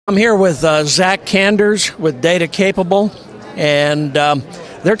I'm here with Zach Kanders with DataCapable, and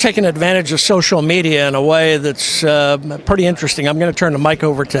they're taking advantage of social media in a way that's pretty interesting. I'm going to turn the mic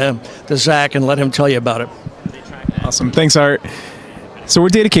over to Zach and let him tell you about it. Awesome. Thanks, Art. So we're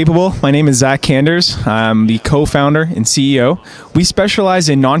DataCapable. My name is Zach Kanders. I'm the co-founder and CEO. We specialize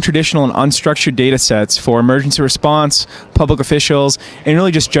in non-traditional and unstructured data sets for emergency response, public officials, and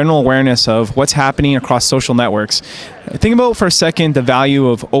really just general awareness of what's happening across social networks. Think about for a second the value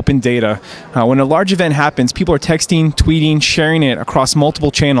of open data. When a large event happens, people are texting, tweeting, sharing it across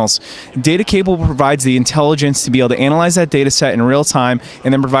multiple channels. DataCapable provides the intelligence to be able to analyze that data set in real time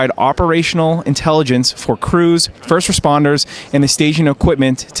and then provide operational intelligence for crews, first responders, and the staging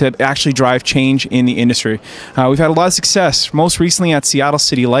equipment to actually drive change in the industry. We've had a lot of success. Most recently at Seattle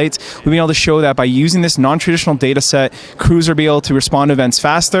City Lights, we've been able to show that by using this non-traditional data set, crews are able to respond to events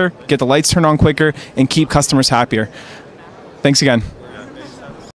faster, get the lights turned on quicker, and keep customers happier. Thanks again.